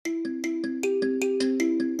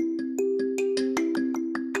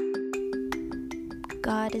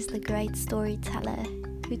God is the great storyteller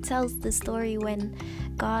who tells the story when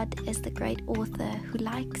God is the great author who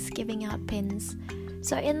likes giving out pens.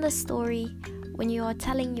 So in the story, when you are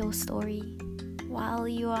telling your story, while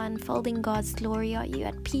you are unfolding God's glory, are you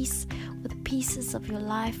at peace with pieces of your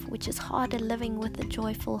life which is harder living with a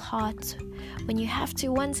joyful heart when you have to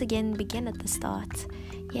once again begin at the start?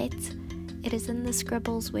 Yet, it is in the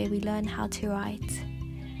scribbles where we learn how to write.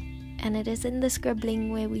 And it is in the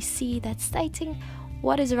scribbling where we see that stating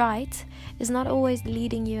what is right is not always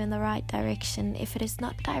leading you in the right direction if it is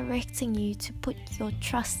not directing you to put your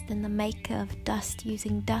trust in the maker of dust,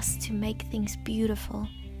 using dust to make things beautiful,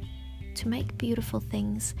 to make beautiful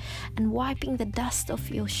things, and wiping the dust off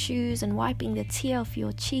your shoes and wiping the tear off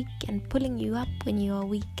your cheek and pulling you up when you are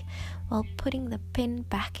weak, while putting the pen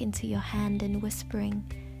back into your hand and whispering,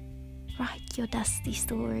 write your dusty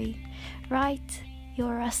story, write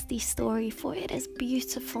your rusty story, for it is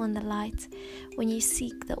beautiful in the light when you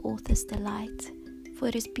seek the author's delight. For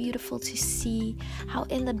it is beautiful to see how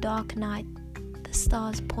in the dark night the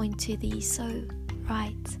stars point to thee, so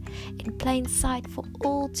write in plain sight for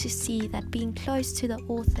all to see, that being close to the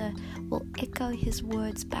author will echo his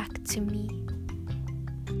words back to me.